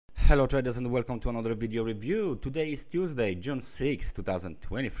Hello traders and welcome to another video review. Today is Tuesday, June 6,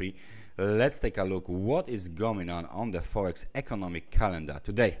 2023. Let's take a look what is going on the Forex economic calendar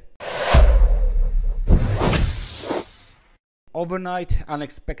today. Overnight,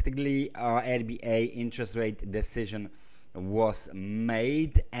 unexpectedly, RBA interest rate decision was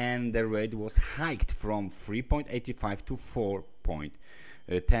made and the rate was hiked from 3.85 to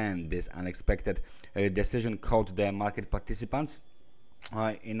 4.10. This unexpected decision caught the market participants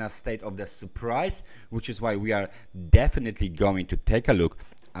in a state of the surprise, which is why we are definitely going to take a look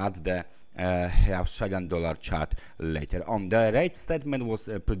at the Australian dollar chart later on. The rate statement was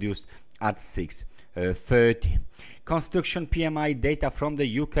produced at 6:30. Construction PMI data from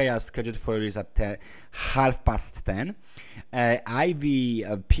the UK are scheduled for release at 10:30. IV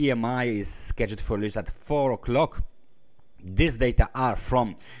PMI is scheduled for release at 4 o'clock. These data are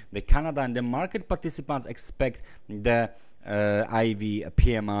from the Canada, and the market participants expect the IV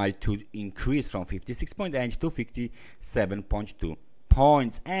PMI to increase from 56.8 to 57.2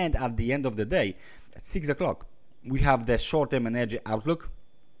 points. And at the end of the day, at 6 o'clock, we have the short-term energy outlook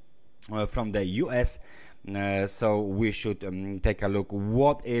from the US. So we should take a look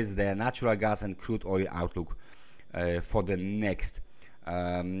what is the natural gas and crude oil outlook for the next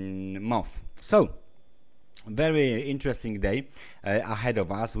month. So very interesting day ahead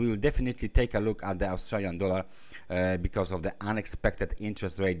of us. We will definitely take a look at the Australian dollar because of the unexpected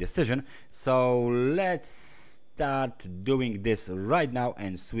interest rate decision. So let's start doing this right now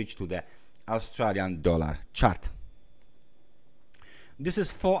and switch to the Australian dollar chart. This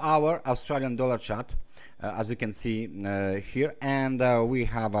is 4-hour Australian dollar chart, as you can see here, and we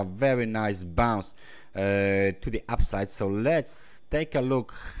have a very nice bounce to the upside. So let's take a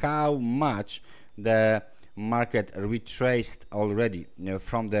look how much the market retraced already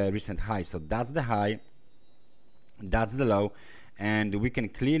from the recent high. So that's the high, that's the low, and we can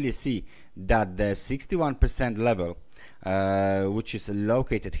clearly see that the 61% level, which is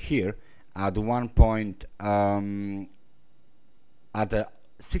located here at at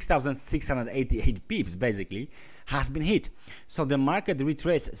 6,688 pips, basically, has been hit. So the market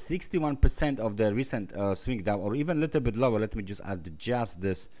retraced 61% of the recent swing down, or even a little bit lower. Let me just adjust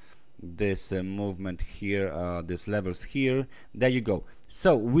this movement here, these levels here. There you go.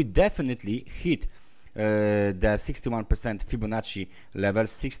 So we definitely hit the 61% Fibonacci level,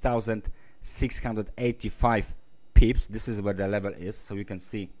 6,685 pips. This is where the level is, so you can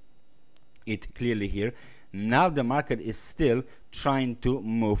see it clearly here. Now the market is still trying to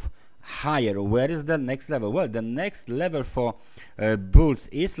move higher. Where is the next level? Well, the next level for bulls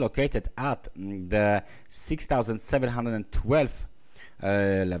is located at the 6,712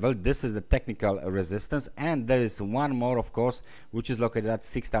 level. This is the technical resistance, and there is one more, of course, which is located at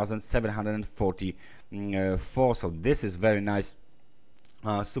 6,744. So this is very nice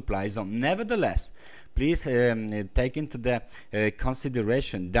supply zone. Nevertheless, please take into the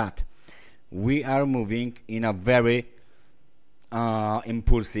consideration that we are moving in a very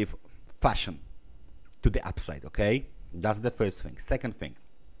impulsive fashion to the upside. Okay, that's the first thing. Second thing,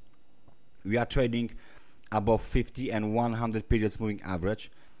 we are trading above 50 and 100 periods moving average.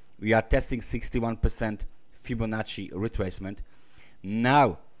 We are testing 61% Fibonacci retracement.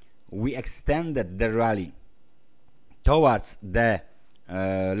 Now we extended the rally towards the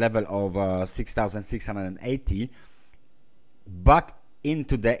level of 6,680 back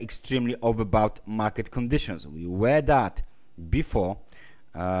into the extremely overbought market conditions. We were that before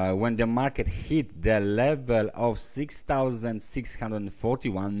when the market hit the level of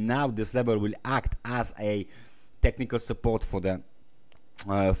 6,641. Now this level will act as a technical support for the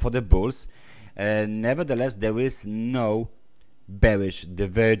bulls. Nevertheless, there is no bearish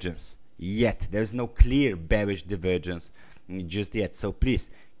divergence yet. There is no clear bearish divergence just yet. So please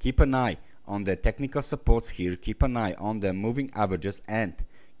keep an eye on the technical supports here, keep an eye on the moving averages, and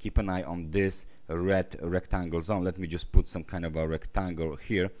keep an eye on this red rectangle zone. Let me just put some kind of a rectangle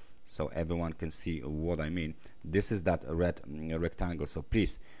here so everyone can see what I mean. This is that red rectangle. So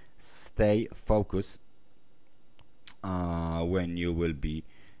please stay focused when you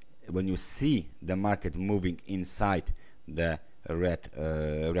see the market moving inside the red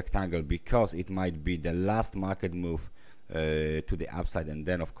rectangle, because it might be the last market move to the upside, and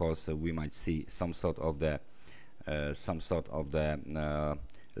then of course we might see some sort of the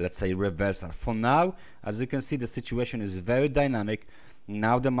let's say reversal. For now, as you can see, the situation is very dynamic.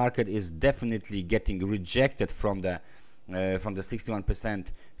 Now the market is definitely getting rejected from the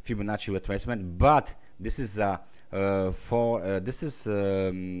 61% Fibonacci retracement, but this is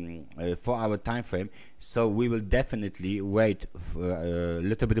for our time frame, so we will definitely wait for a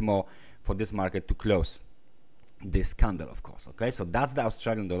little bit more for this market to close this candle, of course. Okay, so that's the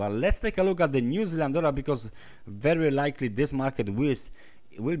Australian dollar. Let's take a look at the New Zealand dollar, because very likely this market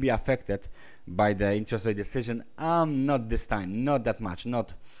will be affected by the interest rate decision. Not this time, not that much,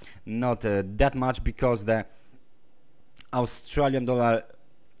 not that much, because the Australian dollar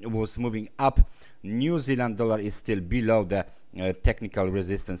was moving up. New Zealand dollar is still below the technical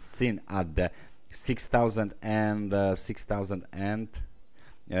resistance seen at the 6,000 and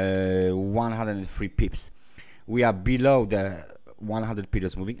 103 pips. We are below the 100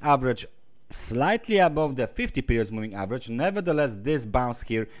 periods moving average, slightly above the 50 periods moving average. Nevertheless, this bounce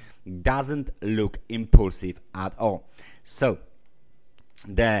here doesn't look impulsive at all. So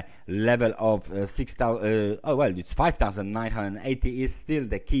the level of 6,000, it's 5,980 is still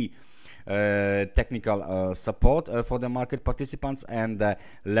the key technical support for the market participants, and the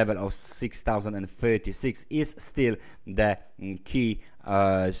level of 6,036 is still the key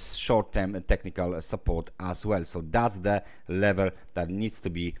short-term technical support as well. So that's the level that needs to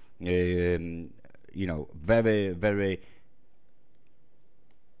be very, very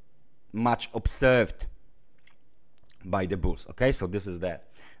much observed by the bulls. Okay, so this is the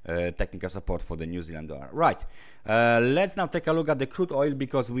technical support for the New Zealand dollar. Right, let's now take a look at the crude oil,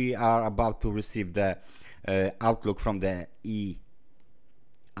 because we are about to receive the outlook from the EIA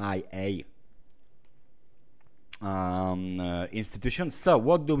institution. So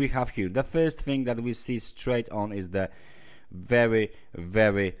what do we have here? The first thing that we see straight on is the very,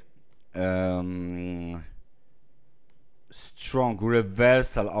 very strong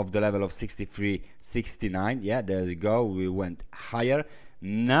reversal of the level of 63.69. Yeah, there you go, we went higher.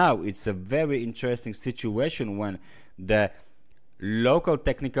 Now it's a very interesting situation when the local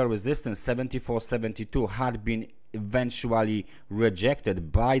technical resistance 74.72 had been eventually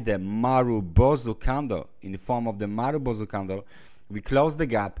rejected by the Marubozu candle. In the form of the Marubozu candle, we closed the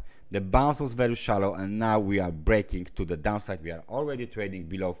gap, the bounce was very shallow, and now we are breaking to the downside. We are already trading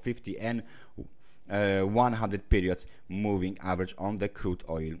below 50 and 100 periods moving average on the crude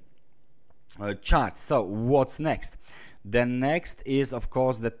oil chart. So what's next? The next is, of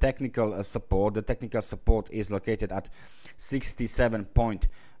course, the technical support. The technical support is located at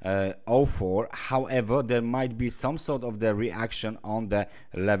 67.04. However, there might be some sort of the reaction on the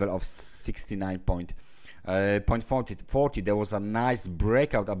level of 69.40. There was a nice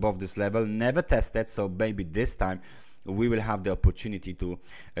breakout above this level, never tested, so maybe this time we will have the opportunity to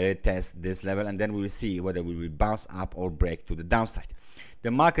test this level, and then we will see whether we will bounce up or break to the downside. The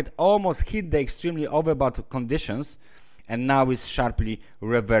market almost hit the extremely overbought conditions, and now is sharply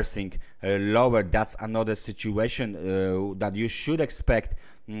reversing lower. That's another situation that you should expect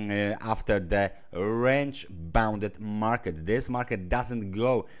after the range bounded market. This market doesn't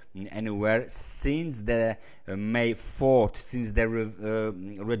go anywhere since the May 4th, since the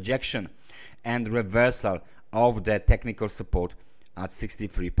rejection and reversal of the technical support at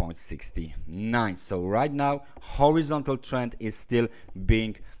 63.69. So right now horizontal trend is still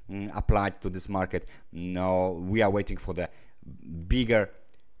being applied to this market. Now we are waiting for the bigger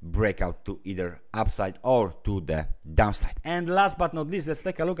breakout to either upside or to the downside. And last but not least, let's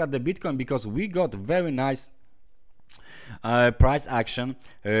take a look at the Bitcoin, because we got very nice price action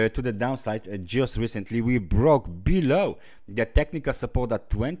to the downside just recently. We broke below the technical support at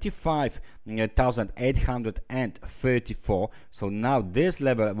 25,834. So now this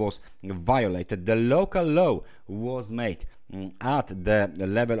level was violated. The local low was made at the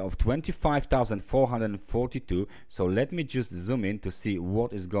level of 25,442. So let me just zoom in to see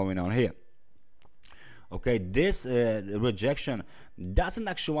what is going on here. Okay, this rejection doesn't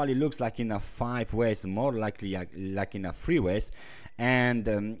actually looks like in a 5 ways, more likely like in a 3 ways, and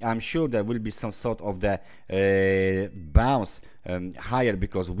I'm sure there will be some sort of the bounce higher,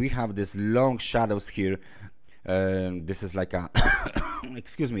 because we have these long shadows here. This is like a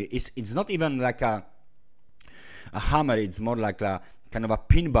excuse me, it's not even like a hammer, it's more like a kind of a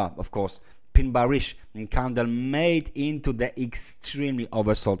pin bar, of course, pin bearish candle made into the extremely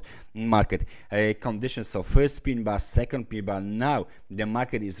oversold market conditions. So first pin bar, second pin bar. Now the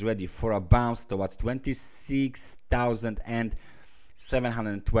market is ready for a bounce towards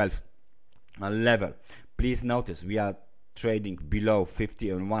 26,712 level. Please notice we are trading below 50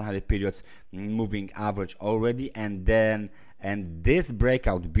 and 100 periods moving average already, and this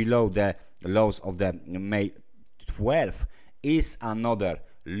breakout below the lows of the May 12th is another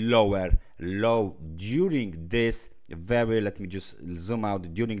lower low during this very, let me just zoom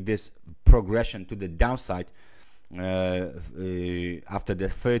out, during this progression to the downside after the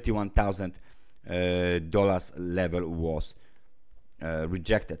 $31,000 level was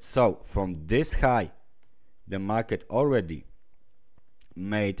rejected. So from this high the market already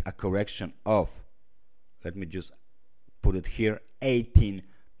made a correction of let me just put it here, 18%.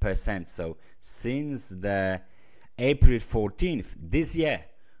 So since the April 14th this year,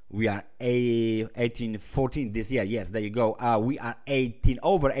 we are 14 this year. Yes, there you go. We are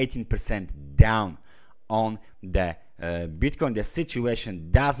over 18% down on the Bitcoin. The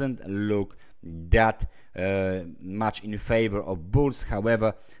situation doesn't look that much in favor of bulls.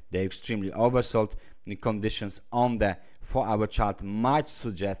 However, the extremely oversold conditions on the 4-hour chart might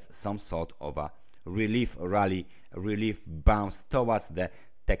suggest some sort of a relief rally, relief bounce towards the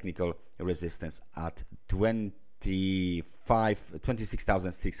technical resistance at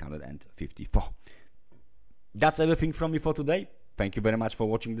 26,654. That's everything from me for today. Thank you very much for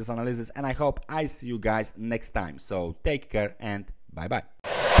watching this analysis, and I hope I see you guys next time. So take care and bye bye.